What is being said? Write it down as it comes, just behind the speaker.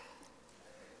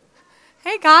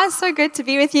Hey guys, so good to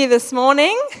be with you this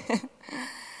morning.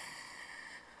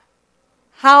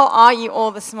 How are you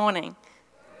all this morning?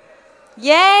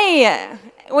 Yay!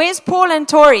 Where's Paul and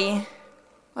Tori?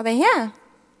 Are they here?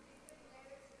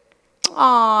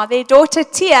 Oh, their daughter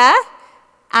Tia,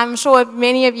 I'm sure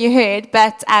many of you heard,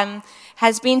 but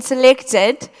has been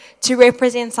selected to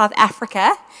represent South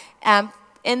Africa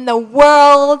in the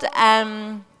World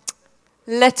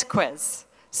Lit Quiz.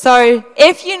 So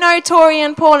if you know Tori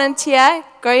and Paul and Tia,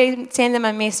 go send them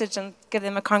a message and give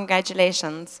them a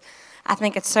congratulations. I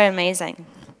think it's so amazing.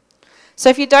 So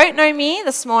if you don't know me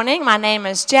this morning, my name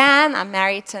is Jan. I'm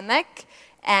married to Nick,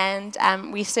 and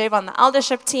we serve on the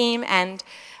eldership team, and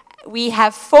we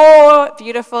have 4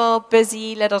 beautiful,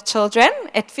 busy little children.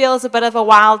 It feels a bit of a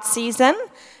wild season.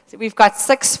 We've got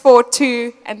 6, 4,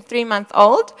 2, and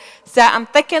 3-month-old. So I'm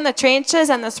thick in the trenches,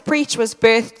 and this preach was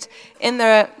birthed in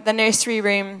the nursery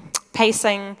room,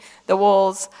 pacing the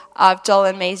walls of Joel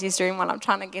and Maisie's room while I'm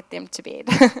trying to get them to bed.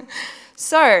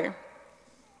 So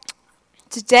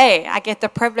today I get the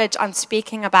privilege on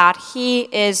speaking about He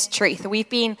is Truth. We've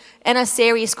been in a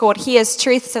series called He is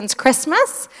Truth since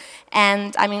Christmas.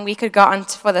 And, we could go on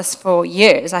for this for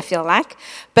years, I feel like.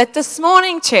 But this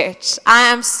morning, church, I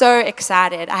am so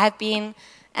excited. I have been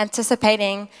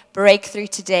anticipating breakthrough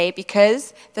today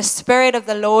because the Spirit of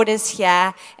the Lord is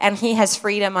here and He has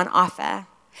freedom on offer.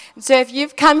 And so if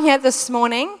you've come here this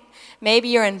morning, maybe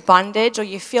you're in bondage or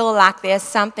you feel like there's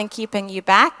something keeping you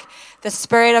back, the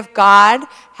Spirit of God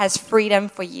has freedom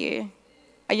for you.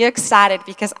 Are you excited?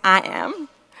 Because I am.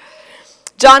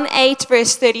 John 8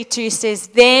 verse 32 says,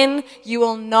 "Then you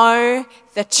will know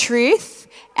the truth,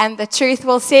 and the truth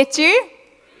will set you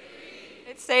free."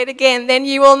 Let's say it again. Then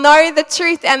you will know the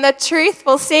truth, and the truth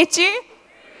will set you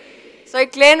free. So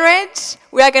Glenridge,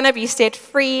 we are going to be set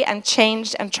free and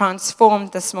changed and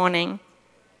transformed this morning.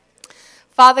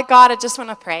 Father God, I just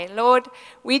want to pray. Lord,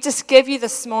 we just give you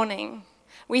this morning.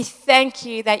 We thank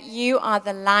you that you are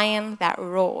the lion that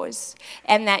roars,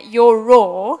 and that your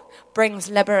roar brings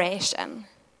liberation.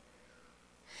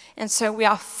 And so we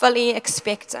are fully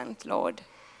expectant, Lord.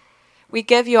 We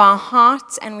give you our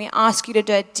hearts, and we ask you to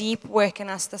do a deep work in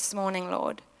us this morning,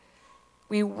 Lord.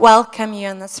 We welcome you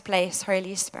in this place,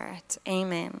 Holy Spirit.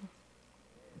 Amen.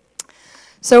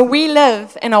 So we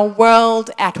live in a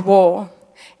world at war,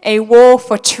 a war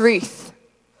for truth.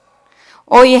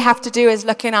 All you have to do is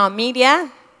look in our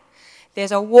media.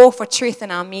 There's a war for truth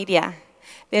in our media.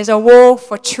 There's a war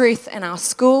for truth in our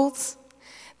schools.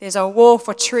 There's a war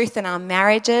for truth in our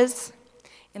marriages,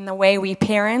 in the way we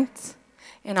parent,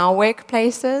 in our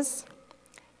workplaces,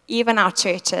 even our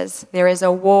churches. There is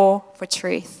a war for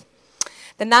truth.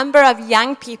 The number of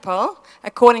young people,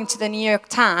 according to the New York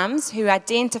Times, who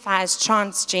identify as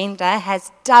transgender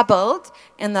has doubled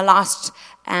in the last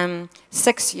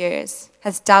 6 years,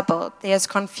 has doubled. There's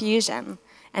confusion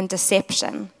and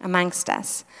deception amongst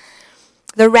us.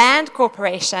 The Rand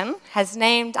Corporation has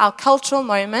named our cultural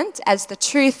moment as the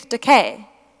truth decay.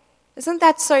 Isn't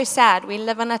that so sad? We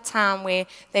live in a time where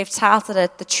they've titled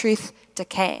it the truth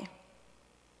decay.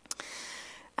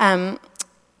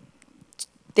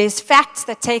 There's facts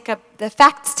that take a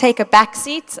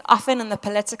backseat, often in the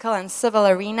political and civil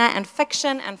arena, and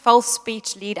fiction and false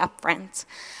speech lead up front.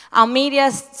 Our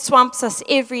media swamps us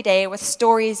every day with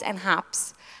stories and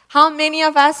hypes. How many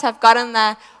of us have gotten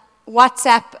the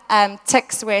WhatsApp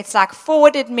ticks where it's like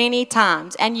forwarded many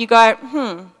times, and you go,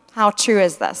 how true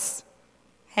is this?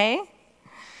 Hey?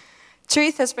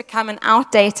 Truth has become an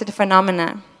outdated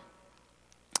phenomenon.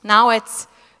 Now it's,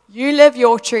 you live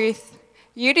your truth,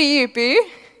 you do you, boo.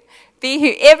 Be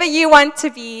whoever you want to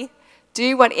be,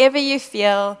 do whatever you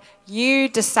feel, you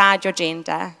decide your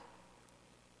gender.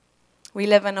 We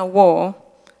live in a war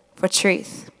for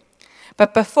truth.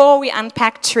 But before we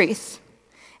unpack truth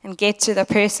and get to the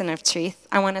person of truth,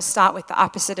 I want to start with the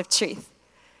opposite of truth.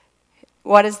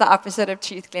 What is the opposite of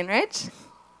truth, Glenridge?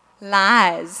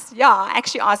 Lies. Yeah, I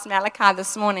actually asked Malachi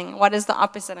this morning, what is the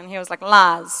opposite? And he was like,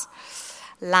 lies.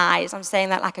 Lies. I'm saying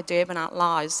that like a Durbanite,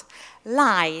 lies.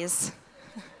 Lies.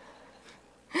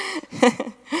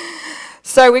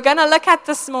 So we're going to look at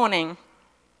this morning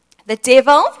the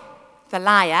devil, the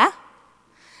liar.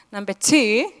 Number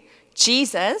 2,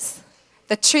 Jesus,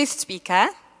 the truth speaker.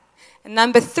 And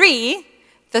number 3,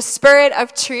 the Spirit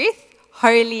of truth,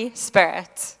 Holy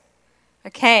Spirit.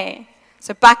 Okay,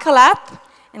 so buckle up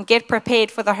and get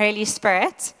prepared for the Holy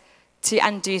Spirit to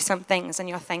undo some things in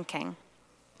your thinking.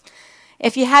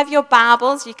 If you have your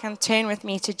Bibles, you can turn with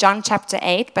me to John chapter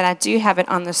 8, but I do have it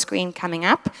on the screen coming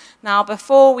up. Now,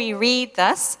 before we read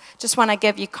this, just want to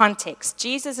give you context.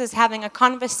 Jesus is having a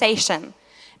conversation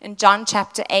in John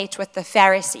chapter 8 with the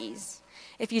Pharisees.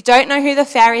 If you don't know who the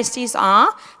Pharisees are,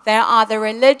 they are the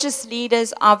religious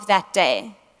leaders of that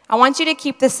day. I want you to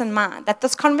keep this in mind, that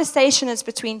this conversation is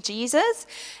between Jesus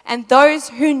and those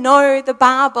who know the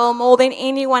Bible more than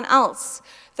anyone else,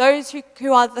 those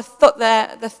who are the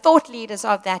thought leaders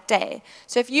of that day.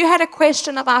 So if you had a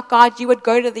question about God, you would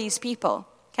go to these people.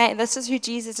 Okay, this is who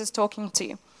Jesus is talking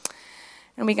to.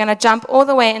 And we're going to jump all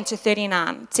the way into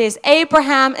 39. It says,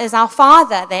 Abraham is our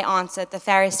father, they answered. The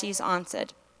Pharisees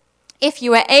answered. If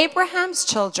you were Abraham's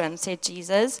children, said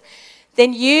Jesus,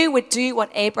 then you would do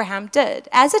what Abraham did.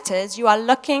 As it is, you are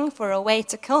looking for a way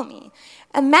to kill me,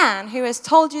 a man who has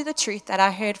told you the truth that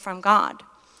I heard from God.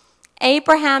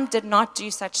 Abraham did not do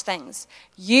such things.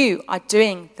 You are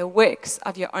doing the works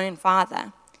of your own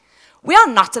father. We are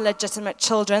not illegitimate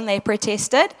children, they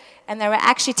protested, and they were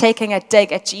actually taking a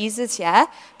dig at Jesus here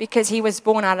because he was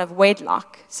born out of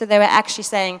wedlock. So they were actually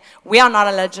saying, we are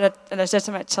not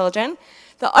illegitimate children.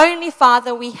 The only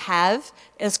father we have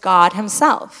is God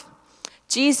himself.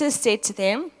 Jesus said to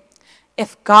them,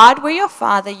 if God were your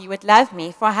father, you would love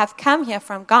me, for I have come here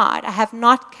from God. I have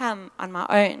not come on my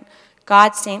own.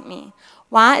 God sent me.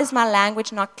 Why is my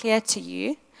language not clear to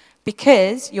you?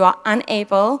 Because you are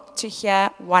unable to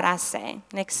hear what I say.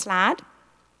 Next slide.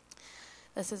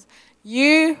 This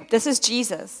is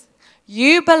Jesus.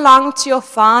 You belong to your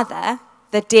father,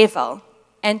 the devil,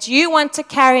 and you want to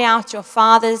carry out your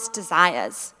father's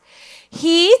desires.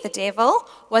 He, the devil,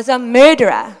 was a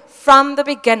murderer from the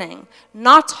beginning,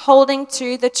 not holding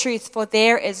to the truth, for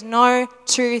there is no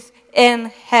truth in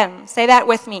him. Say that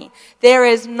with me. There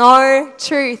is no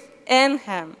truth in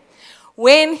him.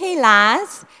 When he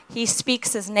lies, he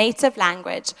speaks his native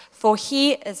language, for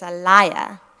he is a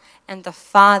liar and the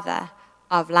father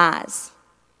of lies.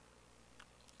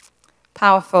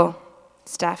 Powerful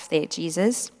stuff there,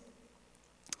 Jesus.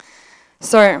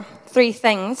 So, two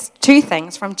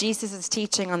things from Jesus'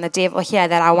 teaching on the devil here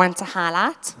that I want to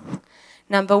highlight.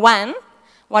 Number one,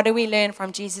 what do we learn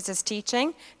from Jesus'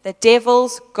 teaching? The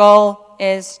devil's goal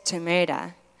is to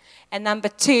murder. And number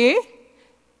two,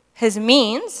 his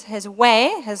means, his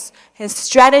way, his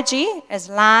strategy is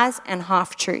lies and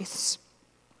half-truths.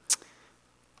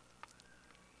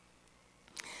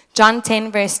 John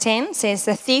 10 verse 10 says,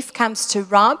 the thief comes to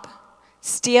rob,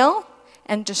 steal,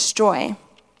 and destroy.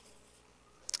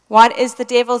 What is the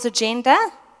devil's agenda?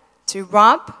 To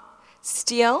rob,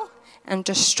 steal, and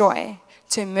destroy.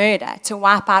 To murder, to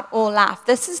wipe out all life.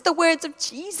 This is the words of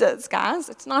Jesus, guys.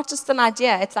 It's not just an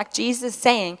idea. It's like Jesus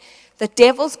saying, the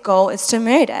devil's goal is to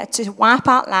murder, to wipe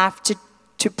out life,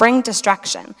 to bring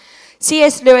destruction.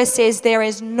 C.S. Lewis says there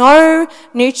is no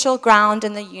neutral ground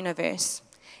in the universe.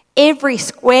 Every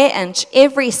square inch,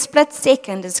 every split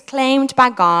second is claimed by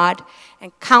God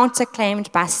and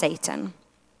counterclaimed by Satan.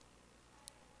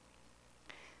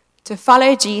 To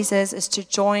follow Jesus is to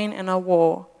join in a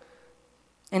war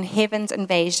in heaven's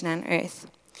invasion on earth.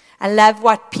 I love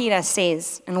what Peter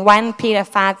says in 1 Peter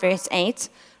 5 verse 8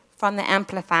 from the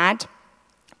Amplified.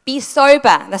 Be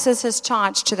sober. This is his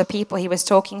charge to the people he was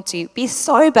talking to. Be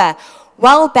sober,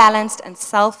 well-balanced and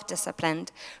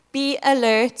self-disciplined. Be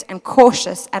alert and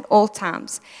cautious at all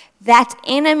times. That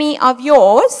enemy of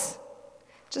yours,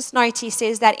 just note he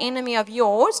says that enemy of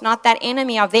yours, not that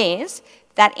enemy of theirs,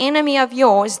 that enemy of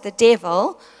yours, the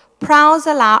devil, prowls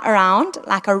around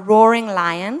like a roaring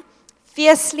lion,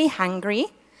 fiercely hungry,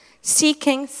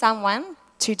 seeking someone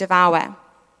to devour.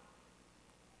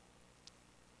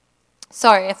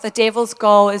 So, if the devil's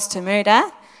goal is to murder,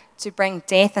 to bring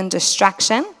death and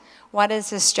destruction, what is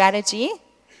his strategy?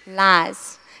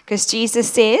 Lies. Because Jesus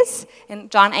says in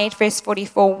John 8, verse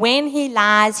 44, when he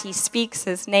lies, he speaks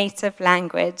his native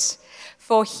language.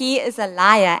 For he is a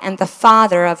liar and the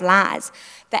father of lies.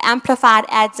 The Amplified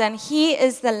adds in, he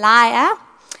is the liar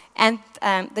and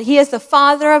he is the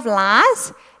father of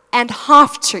lies and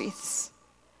half-truths.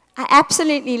 I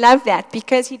absolutely love that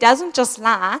because he doesn't just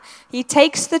lie. He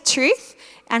takes the truth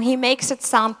and he makes it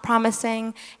sound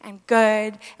promising and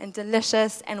good and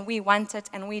delicious, and we want it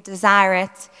and we desire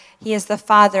it. He is the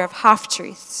father of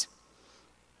half-truths.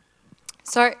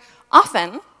 So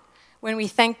often, when we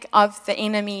think of the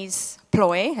enemy's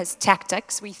ploy, his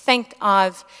tactics, we think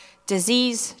of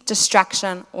disease,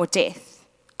 destruction, or death.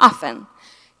 Often.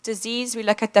 Disease, we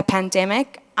look at the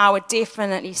pandemic, I would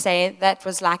definitely say that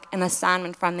was like an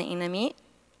assignment from the enemy,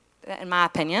 in my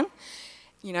opinion.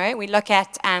 You know, we look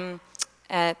at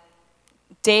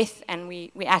death and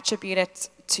we attribute it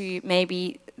to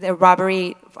maybe the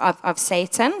robbery of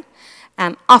Satan.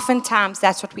 Oftentimes,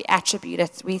 that's what we attribute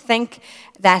it. We think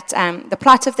that the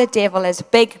plot of the devil is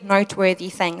big, noteworthy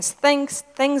things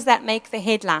that make the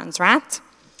headlines, right?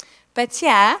 But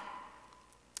yeah,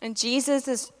 in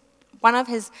Jesus' one of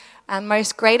his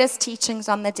most greatest teachings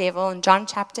on the devil in John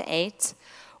chapter 8.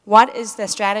 What is the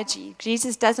strategy?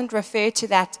 Jesus doesn't refer to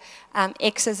that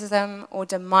exorcism or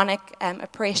demonic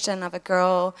oppression of a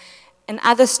girl. In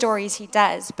other stories he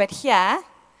does, but here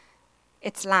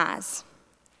it's lies.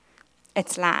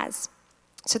 It's lies.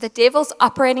 So the devil's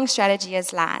operating strategy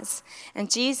is lies. And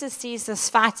Jesus sees this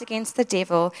fight against the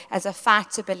devil as a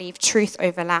fight to believe truth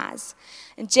over lies.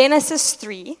 In Genesis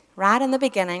 3, right in the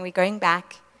beginning, we're going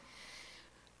back,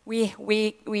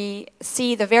 we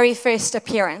see the very first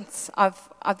appearance of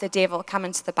the devil come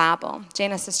into the Bible,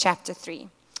 Genesis chapter 3.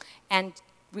 And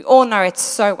we all know it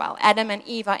so well. Adam and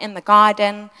Eve are in the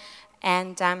garden,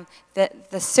 and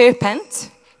the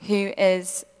serpent, who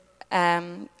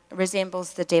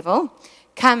resembles the devil,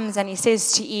 comes and he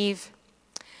says to Eve,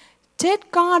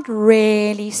 "Did God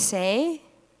really say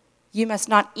you must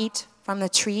not eat from the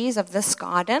trees of this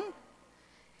garden?"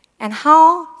 And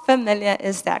how familiar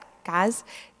is that, guys?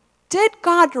 Did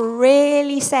God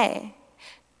really say?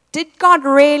 Did God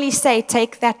really say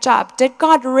take that job? Did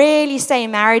God really say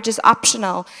marriage is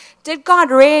optional? Did God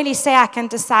really say I can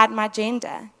decide my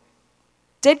gender?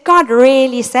 Did God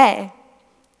really say?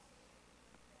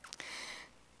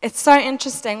 It's so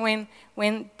interesting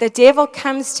when the devil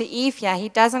comes to Eve here, he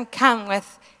doesn't come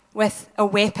with a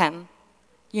weapon,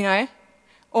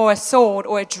 or a sword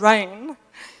or a drone.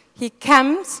 He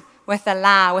comes with a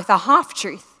lie, with a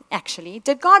half-truth, actually.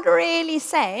 Did God really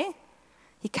say?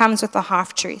 He comes with a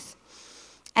half-truth.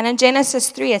 And in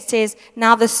Genesis 3 it says,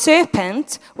 "Now the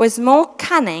serpent was more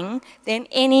cunning than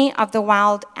any of the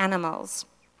wild animals."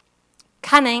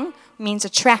 Cunning means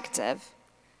attractive.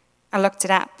 I looked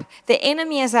it up. The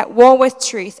enemy is at war with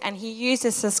truth, and he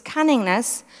uses his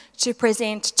cunningness to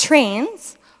present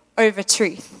trends over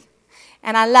truth.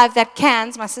 And I love that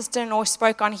Cans, my sister-in-law,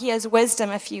 spoke on Here's Wisdom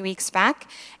a few weeks back,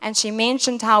 and she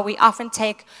mentioned how we often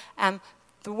take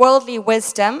the worldly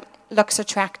wisdom looks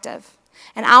attractive.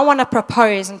 And I want to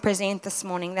propose and present this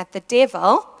morning that the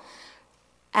devil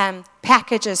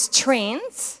packages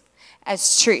trends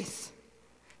as truth.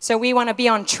 So we want to be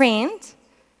on trend,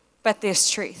 but there's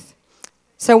truth.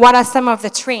 So what are some of the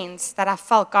trends that I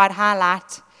felt God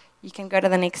highlight? You can go to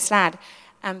the next slide.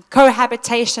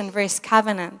 Cohabitation versus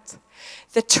covenant.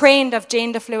 The trend of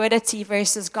gender fluidity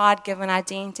versus God-given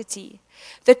identity.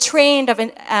 The trend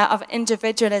of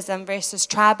individualism versus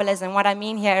tribalism. What I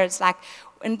mean here is like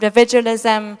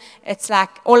individualism, it's like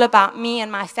all about me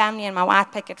and my family and my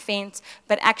white picket fence,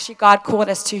 but actually God called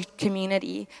us to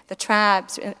community, the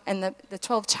tribes and the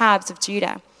 12 tribes of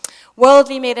Judah.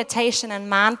 Worldly meditation and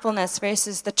mindfulness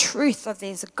versus the truth of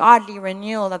this godly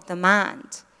renewal of the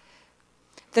mind.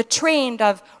 The trend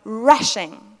of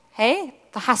rushing,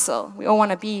 the hustle. We all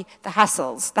want to be the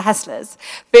hustlers,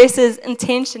 versus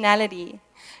intentionality.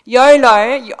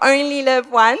 YOLO, you only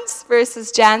live once,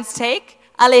 versus Jan's take,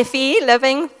 LFE,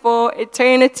 living for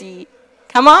eternity.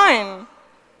 Come on.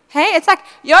 It's like,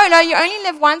 YOLO, you only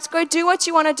live once, go do what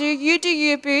you want to do, you do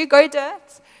you, boo, go do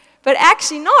it. But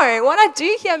actually, no, what I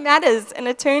do here matters in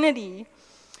eternity.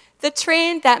 The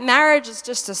trend that marriage is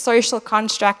just a social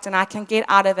construct and I can get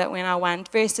out of it when I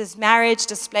want, versus marriage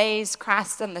displays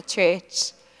Christ in the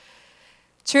church.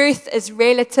 Truth is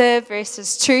relative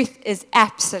versus truth is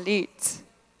absolute.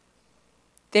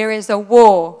 There is a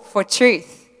war for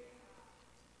truth.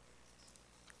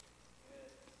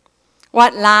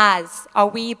 What lies are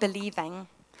we believing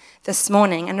this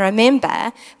morning? And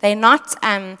remember, they're not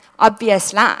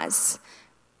obvious lies.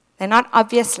 They're not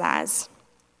obvious lies.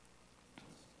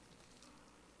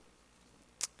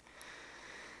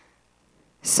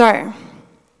 So,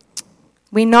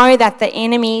 we know that the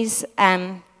enemy's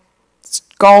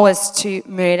goal is to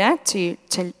murder, to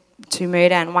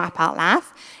murder and wipe out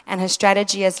life, and his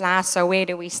strategy is lies. So where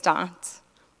do we start?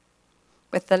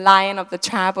 With the Lion of the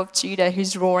tribe of Judah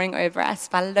who's roaring over us,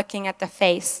 by looking at the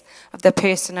face of the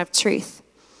person of truth,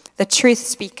 the truth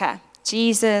speaker,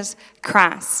 Jesus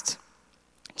Christ.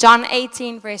 John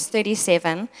 18 verse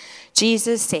 37,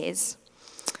 Jesus says,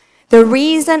 "The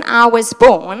reason I was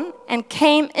born and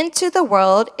came into the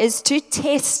world is to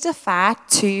testify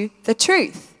to the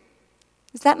truth."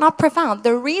 Is that not profound?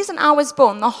 The reason I was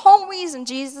born, the whole reason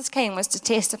Jesus came was to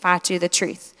testify to the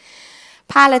truth.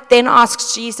 Pilate then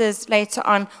asks Jesus later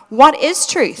on, what is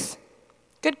truth?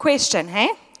 Good question,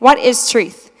 What is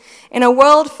truth? In a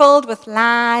world filled with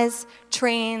lies,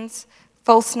 trends,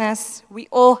 falseness, we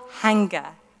all hunger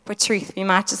for truth. We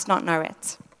might just not know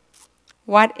it.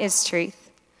 What is truth?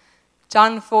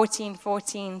 John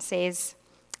 14:14 says,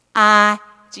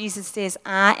 Jesus says,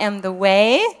 I am the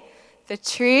way, the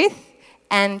truth,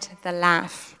 and the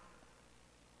life.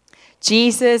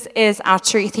 Jesus is our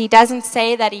truth. He doesn't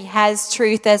say that he has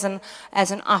truth as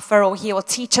an offer or he will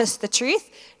teach us the truth.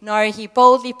 No, he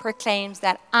boldly proclaims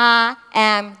that I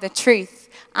am the truth.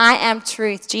 I am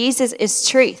truth. Jesus is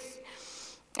truth.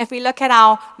 If we look at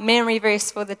our memory verse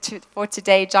for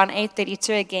today, John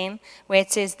 8:32 again, where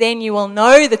it says, then you will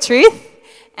know the truth,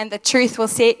 and the truth will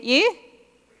set you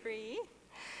free.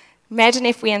 Imagine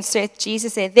if we insert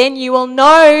Jesus there. Then you will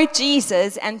know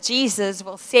Jesus, and Jesus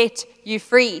will set you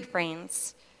free,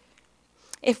 friends.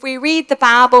 If we read the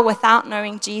Bible without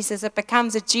knowing Jesus, it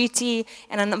becomes a duty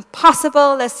and an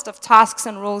impossible list of tasks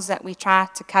and rules that we try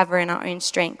to cover in our own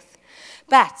strength.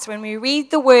 But when we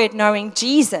read the Word knowing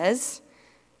Jesus,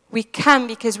 we come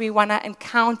because we want to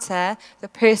encounter the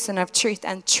person of truth,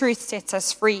 and truth sets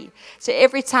us free. So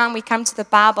every time we come to the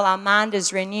Bible, our mind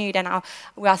is renewed and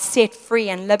we are set free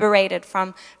and liberated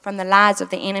from the lies of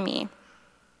the enemy.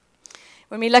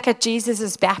 When we look at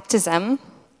Jesus' baptism,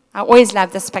 I always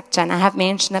love this picture, and I have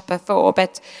mentioned it before,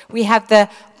 but we have the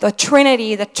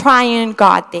Trinity, the triune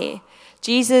God there.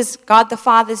 Jesus, God the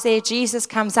Father's there. Jesus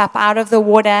comes up out of the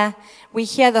water. We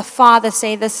hear the Father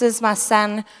say, this is my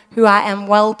Son, who I am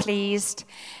well pleased.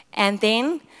 And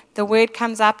then the Word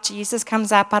comes up, Jesus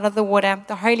comes up out of the water.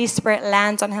 The Holy Spirit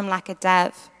lands on him like a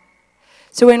dove.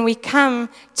 So when we come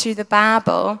to the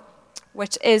Bible,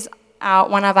 which is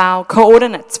one of our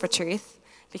coordinates for truth,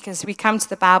 because we come to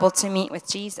the Bible to meet with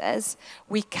Jesus,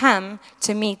 we come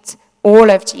to meet all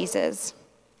of Jesus.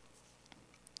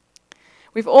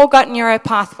 We've all got neural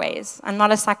pathways. I'm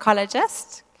not a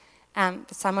psychologist,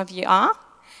 but some of you are.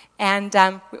 And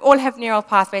we all have neural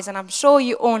pathways, and I'm sure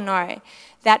you all know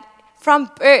that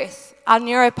from birth, our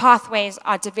neural pathways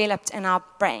are developed in our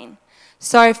brain.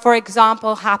 So, for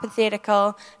example,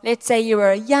 hypothetical, let's say you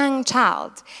were a young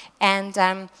child,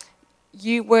 and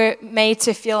you were made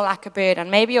to feel like a bird,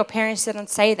 and maybe your parents didn't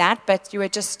say that, but you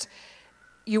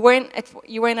weren't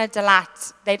a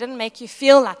delight. They didn't make you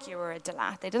feel like you were a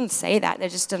delight. They didn't say that.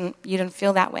 You didn't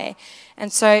feel that way.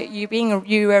 And so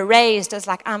you were raised as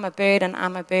like, I'm a burden,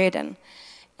 I'm a burden.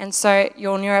 And so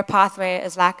your neural pathway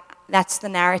is like, that's the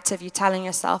narrative. You're telling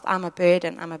yourself, I'm a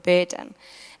burden, I'm a burden.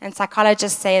 And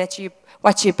psychologists say that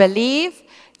what you believe,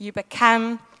 you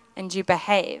become, and you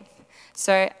behave.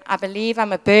 So I believe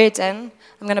I'm a burden.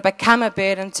 I'm going to become a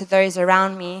burden to those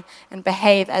around me and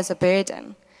behave as a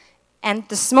burden. And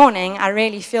this morning, I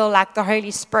really feel like the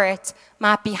Holy Spirit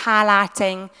might be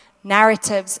highlighting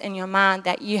narratives in your mind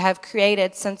that you have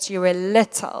created since you were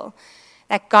little,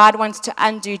 that God wants to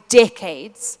undo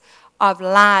decades of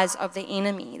lies of the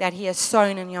enemy that he has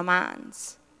sown in your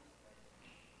minds.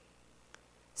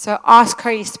 So ask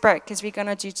Holy Spirit, because we're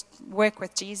going to do work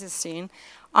with Jesus soon.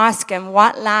 Ask him,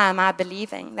 what lie am I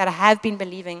believing, that I have been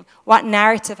believing? What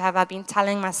narrative have I been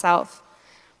telling myself?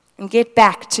 And get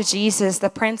back to Jesus, the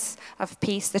Prince of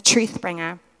Peace, the truth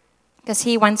bringer, because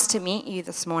he wants to meet you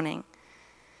this morning.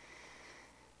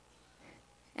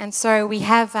 And so we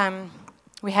have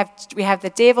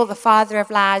the devil, the father of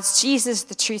lies, Jesus,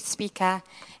 the truth speaker,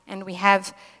 and we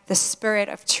have the Spirit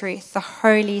of truth, the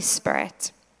Holy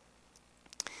Spirit.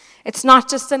 It's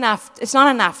not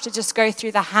enough to just go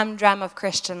through the humdrum of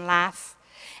Christian life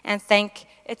and think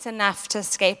it's enough to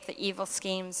escape the evil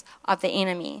schemes of the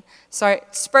enemy. So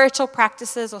spiritual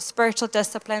practices or spiritual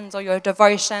disciplines or your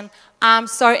devotion, I'm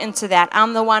so into that.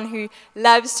 I'm the one who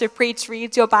loves to preach,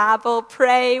 read your Bible,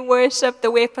 pray, worship, the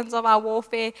weapons of our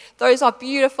warfare. Those are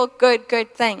beautiful,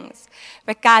 good things.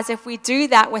 But guys, if we do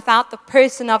that without the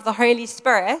person of the Holy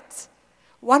Spirit,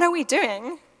 what are we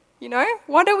doing?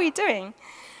 What are we doing?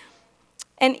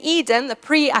 In Eden,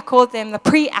 I called them the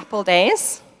pre-Apple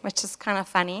days, which is kind of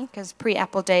funny because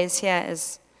pre-Apple days here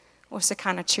is also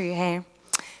kind of true, hey?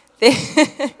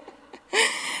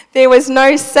 There was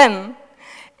no sin.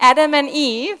 Adam and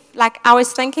Eve, I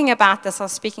was thinking about this. I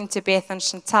was speaking to Beth and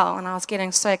Chantal, and I was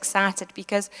getting so excited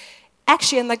because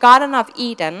actually in the Garden of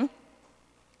Eden,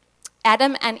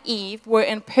 Adam and Eve were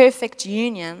in perfect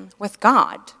union with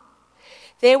God.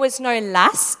 There was no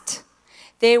lust.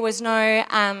 There was no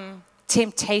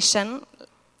temptation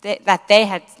that they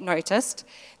had noticed.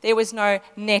 There was no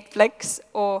Netflix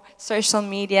or social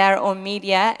media or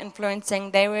media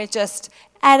influencing. They were just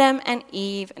Adam and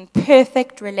Eve in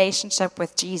perfect relationship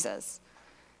with Jesus.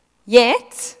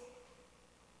 Yet,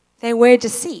 they were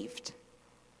deceived.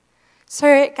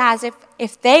 So, guys,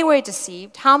 if they were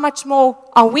deceived, how much more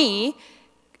are we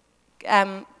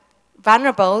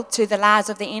vulnerable to the lies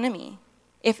of the enemy?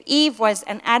 If Eve was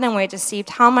and Adam were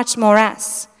deceived, how much more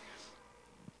us?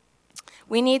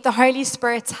 We need the Holy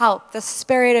Spirit's help, the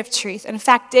Spirit of truth. In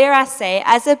fact, dare I say,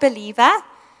 as a believer,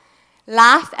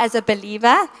 life as a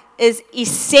believer is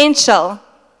essential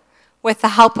with the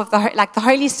help of the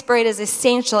Holy Spirit is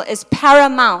essential, is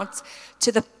paramount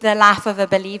to the life of a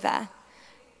believer.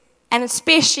 And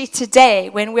especially today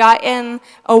when we are in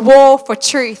a war for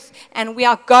truth and we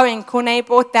are going, Corne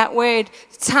brought that word,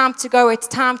 it's time to go, it's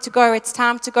time to go, it's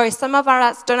time to go. Some of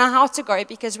us don't know how to go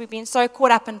because we've been so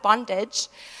caught up in bondage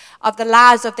of the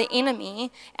lies of the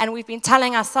enemy, and we've been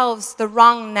telling ourselves the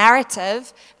wrong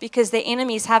narrative because the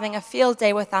enemy is having a field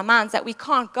day with our minds that we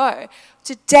can't go.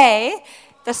 Today,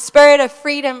 the spirit of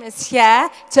freedom is here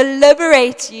to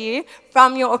liberate you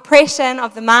from your oppression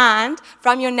of the mind,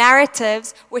 from your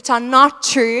narratives, which are not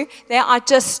true. They are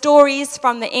just stories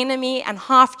from the enemy and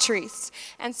half-truths.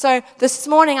 And so this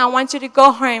morning, I want you to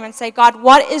go home and say, God,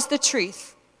 what is the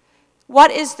truth? What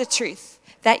is the truth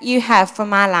that you have for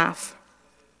my life?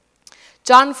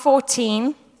 John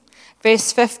 14,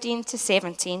 verse 15 to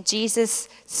 17, Jesus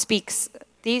speaks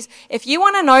these. If you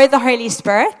want to know the Holy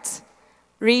Spirit,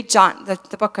 read John,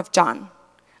 the book of John.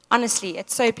 Honestly,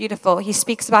 it's so beautiful. He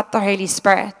speaks about the Holy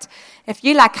Spirit. If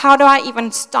you like, how do I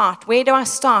even start? Where do I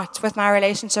start with my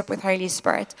relationship with Holy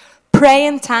Spirit? Pray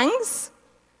in tongues.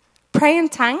 Pray in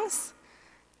tongues.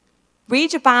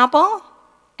 Read your Bible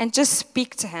and just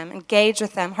speak to him. Engage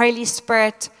with him. Holy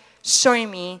Spirit, show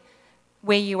me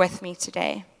where you're with me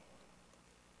today.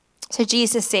 So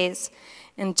Jesus says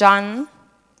in John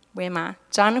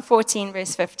 14,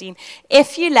 verse 15,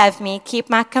 if you love me,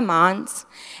 keep my commands,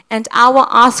 and I will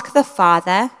ask the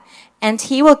Father, and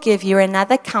he will give you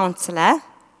another counselor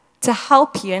to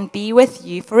help you and be with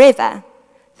you forever,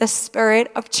 the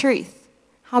Spirit of truth.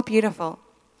 How beautiful.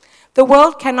 The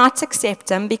world cannot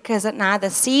accept him because it neither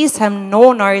sees him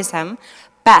nor knows him,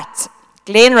 but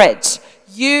Glenridge,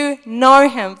 you know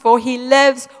him, for he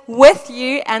lives with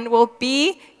you and will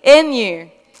be in you.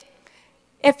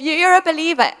 If you're a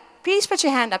believer, please put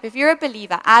your hand up. If you're a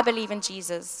believer, I believe in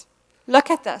Jesus. Look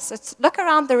at this. Look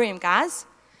around the room, guys.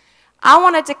 I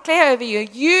want to declare over you,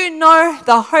 you know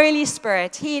the Holy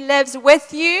Spirit. He lives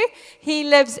with you. He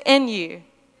lives in you.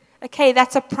 Okay,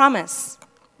 that's a promise.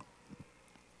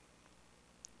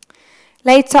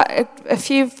 Later, a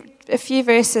few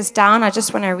verses down, I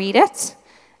just want to read it.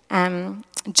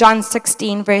 John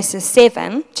 16, verses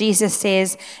 7, Jesus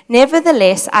says,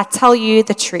 nevertheless, I tell you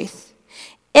the truth.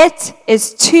 It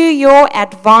is to your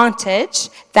advantage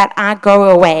that I go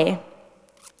away.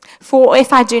 For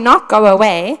if I do not go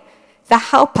away, the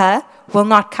Helper will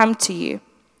not come to you.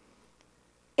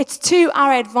 It's to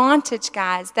our advantage,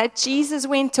 guys, that Jesus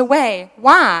went away.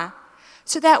 Why?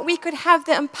 So that we could have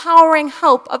the empowering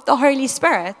help of the Holy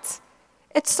Spirit.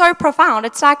 It's so profound.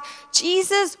 It's like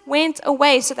Jesus went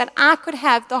away so that I could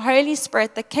have the Holy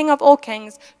Spirit, the King of all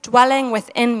kings, dwelling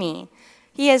within me.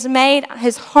 He has made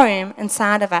his home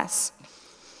inside of us.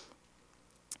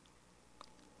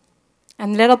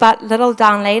 And little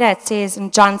down later, it says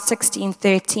in John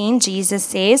 16:13, Jesus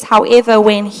says, however,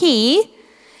 when he,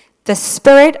 the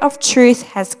Spirit of truth,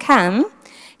 has come,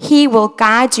 he will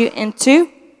guide you into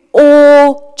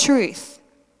all truth.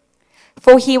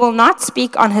 For he will not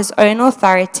speak on his own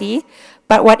authority,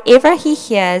 but whatever he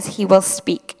hears, he will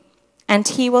speak, and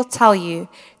he will tell you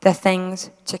the things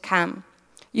to come.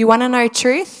 You want to know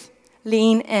truth?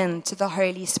 Lean into the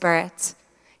Holy Spirit.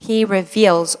 He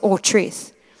reveals all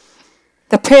truth.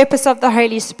 The purpose of the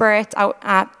Holy Spirit,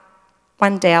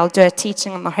 one day I'll do a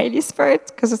teaching on the Holy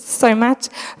Spirit because it's so much.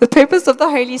 The purpose of the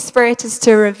Holy Spirit is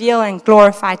to reveal and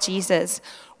glorify Jesus.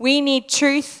 We need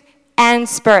truth and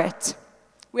spirit.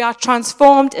 We are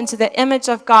transformed into the image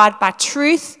of God by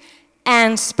truth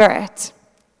and spirit.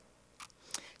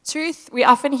 Truth, we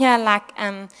often hear like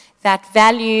that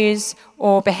values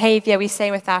or behavior we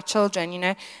say with our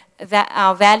children, that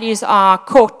our values are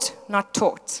caught, not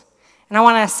taught. And I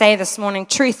want to say this morning,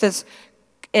 truth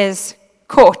is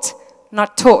caught,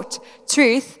 not taught.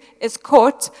 Truth is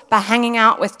caught by hanging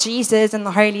out with Jesus and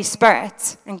the Holy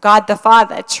Spirit and God the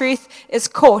Father. Truth is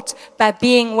caught by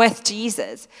being with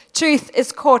Jesus. Truth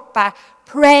is caught by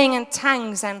praying in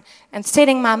tongues and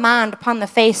setting my mind upon the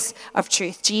face of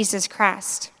truth, Jesus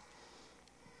Christ.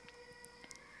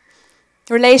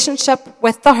 The relationship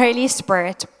with the Holy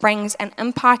Spirit brings an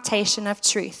impartation of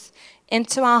truth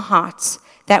into our hearts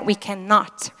that we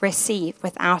cannot receive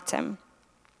without him.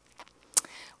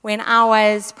 When I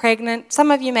was pregnant, some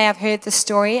of you may have heard the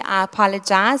story. I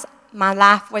apologize. My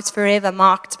life was forever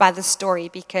marked by the story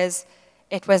because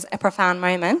it was a profound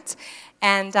moment.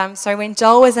 And so when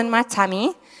Joel was in my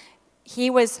tummy, he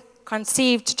was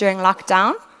conceived during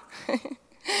lockdown.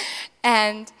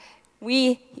 And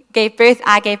I gave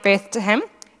birth to him,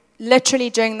 literally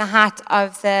during the height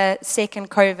of the second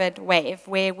COVID wave,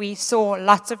 where we saw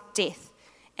lots of death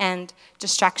and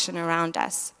destruction around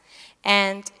us.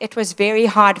 And it was very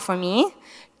hard for me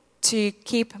to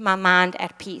keep my mind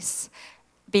at peace.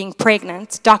 Being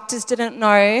pregnant, doctors didn't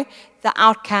know the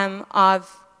outcome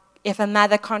of if a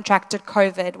mother contracted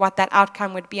COVID, what that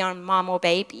outcome would be on mom or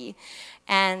baby.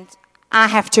 And I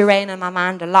have to rein in my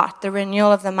mind a lot. The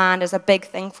renewal of the mind is a big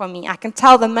thing for me. I can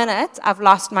tell the minute I've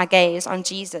lost my gaze on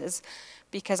Jesus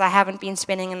because I haven't been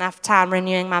spending enough time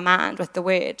renewing my mind with the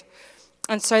Word.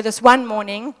 And so this one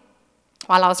morning,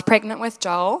 while I was pregnant with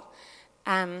Joel,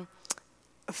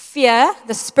 fear,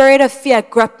 the spirit of fear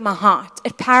gripped my heart.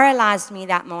 It paralyzed me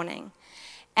that morning.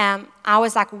 I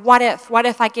was like, what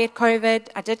if I get COVID?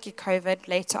 I did get COVID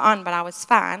later on, but I was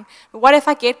fine. But what if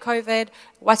I get COVID?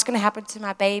 What's going to happen to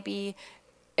my baby?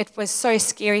 It was so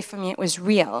scary for me. It was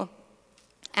real.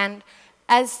 And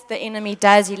as the enemy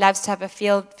does, he loves to have a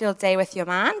field day with your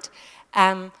mind.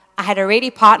 I had already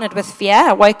partnered with fear.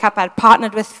 I woke up, I'd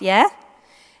partnered with fear.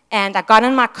 And I got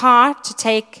in my car to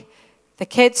take the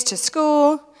kids to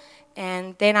school.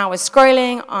 And then I was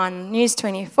scrolling on News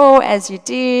 24, as you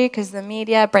do, because the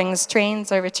media brings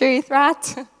trends over truth,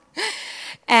 right?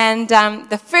 And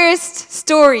the first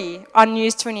story on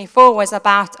News 24 was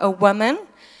about a woman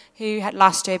who had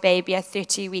lost her baby at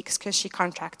 30 weeks because she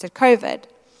contracted COVID.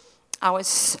 I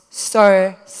was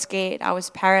so scared. I was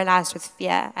paralyzed with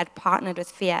fear. I'd partnered with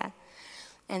fear.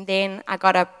 And then I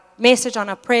got a message on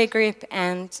a prayer group,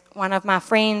 and one of my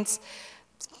friends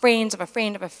of a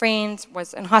friend of a friend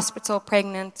was in hospital,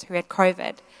 pregnant, who had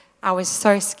COVID. I was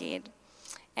so scared.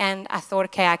 And I thought,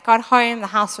 okay, I got home. The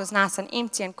house was nice and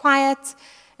empty and quiet.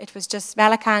 It was just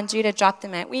Malachi and Judah dropped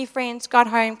them at We Friends, got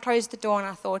home, closed the door, and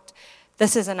I thought,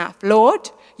 this is enough. Lord,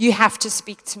 you have to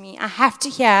speak to me. I have to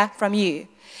hear from you.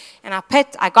 And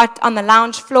I got on the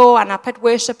lounge floor and I put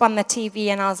worship on the TV,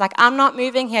 and I was like, I'm not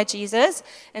moving here, Jesus,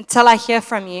 until I hear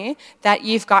from you that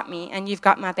you've got me and you've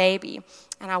got my baby.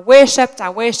 And I worshipped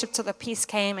till the peace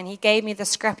came, and he gave me the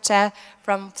scripture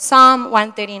from Psalm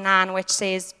 139, which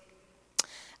says,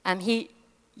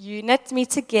 you knit me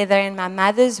together in my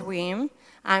mother's womb.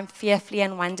 I'm fearfully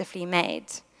and wonderfully made.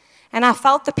 And I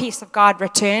felt the peace of God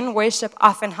return. Worship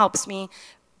often helps me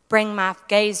bring my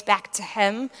gaze back to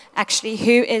him. Actually,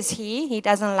 who is he? He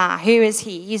doesn't lie. Who is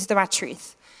he? He's the right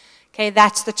truth. Okay,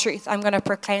 that's the truth. I'm going to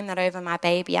proclaim that over my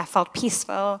baby. I felt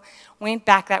peaceful. Went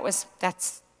back.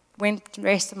 Went the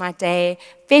rest of my day,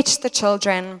 fetched the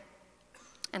children,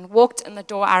 and walked in the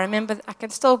door. I remember, I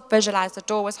can still visualize the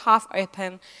door was half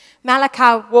open.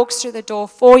 Malachi walks through the door,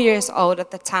 4 years old at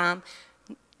the time.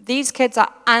 These kids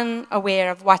are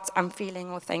unaware of what I'm feeling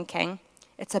or thinking.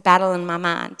 It's a battle in my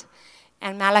mind.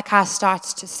 And Malachi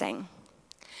starts to sing.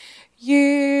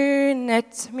 You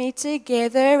knit me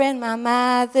together in my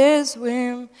mother's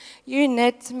womb. You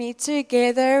knit me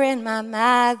together in my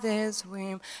mother's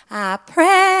womb. I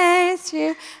praise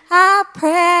you, I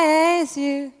praise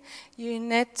you. You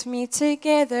knit me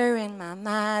together in my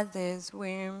mother's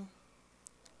womb.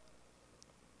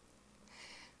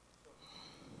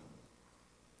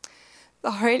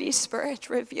 The Holy Spirit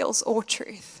reveals all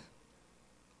truth.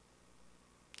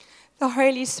 The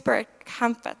Holy Spirit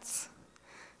comforts.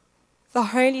 The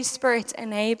Holy Spirit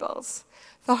enables.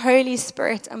 The Holy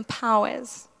Spirit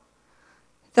empowers.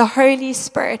 The Holy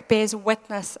Spirit bears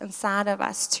witness inside of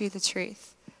us to the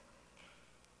truth.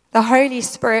 The Holy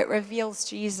Spirit reveals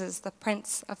Jesus, the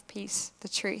Prince of Peace, the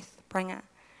truth bringer.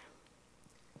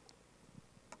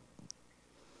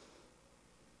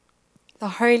 The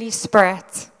Holy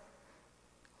Spirit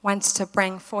wants to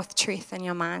bring forth truth in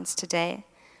your minds today,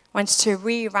 wants to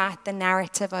rewrite the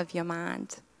narrative of your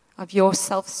mind, of your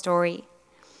self-story.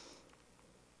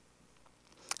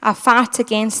 Our fight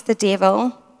against the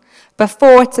devil,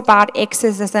 before it's about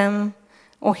exorcism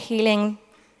or healing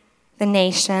the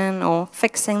nation or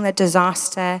fixing the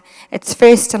disaster, it's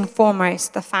first and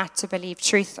foremost the fight to believe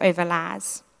truth over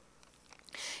lies.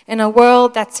 In a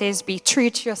world that says be true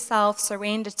to yourself,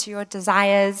 surrender to your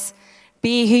desires,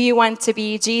 be who you want to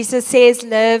be, Jesus says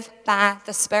live by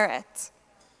the Spirit.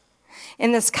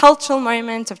 In this cultural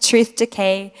moment of truth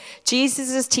decay,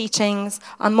 Jesus' teachings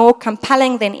are more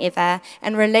compelling than ever,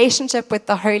 and relationship with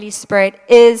the Holy Spirit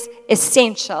is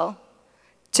essential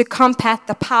to combat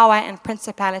the power and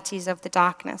principalities of the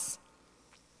darkness.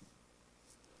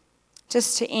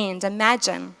 Just to end,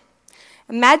 imagine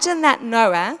that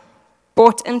Noah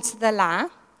bought into the lie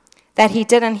that he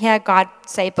didn't hear God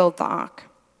say, build the ark.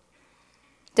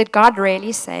 Did God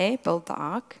really say, build the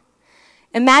ark?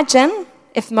 Imagine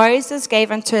if Moses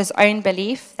gave into his own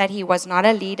belief that he was not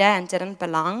a leader and didn't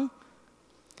belong.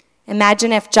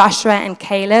 Imagine if Joshua and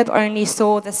Caleb only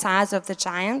saw the size of the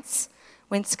giants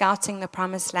when scouting the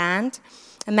promised land.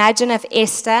 Imagine if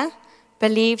Esther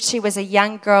believed she was a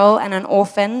young girl and an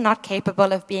orphan, not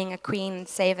capable of being a queen and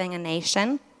saving a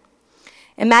nation.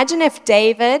 Imagine if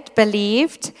David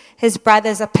believed his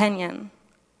brother's opinion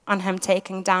on him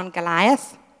taking down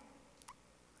Goliath.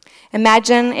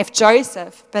 Imagine if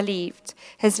Joseph believed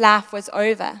his life was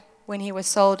over when he was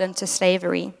sold into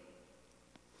slavery.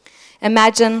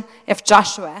 Imagine if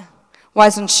Joshua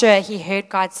wasn't sure he heard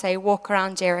God say, walk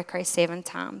around Jericho 7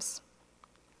 times.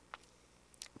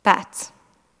 But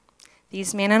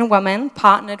these men and women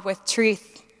partnered with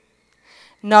truth.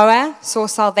 Noah saw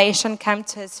salvation come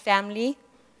to his family.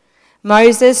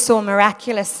 Moses saw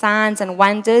miraculous signs and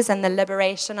wonders and the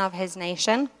liberation of his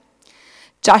nation.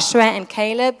 Joshua and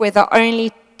Caleb were the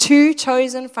only 2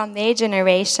 chosen from their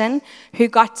generation who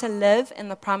got to live in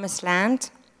the promised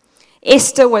land.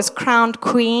 Esther was crowned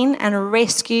queen and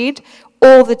rescued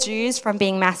all the Jews from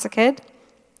being massacred.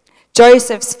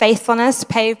 Joseph's faithfulness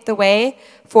paved the way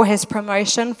for his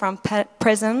promotion from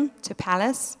prison to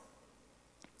palace.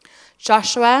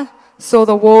 Joshua saw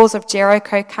the walls of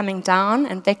Jericho coming down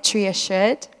and victory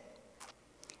assured.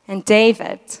 And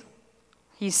David,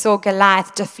 he saw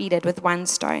Goliath defeated with 1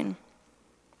 stone.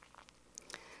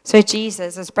 So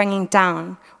Jesus is bringing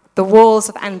down the walls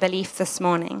of unbelief this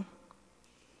morning.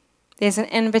 There's an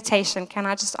invitation. Can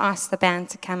I just ask the band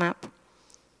to come up?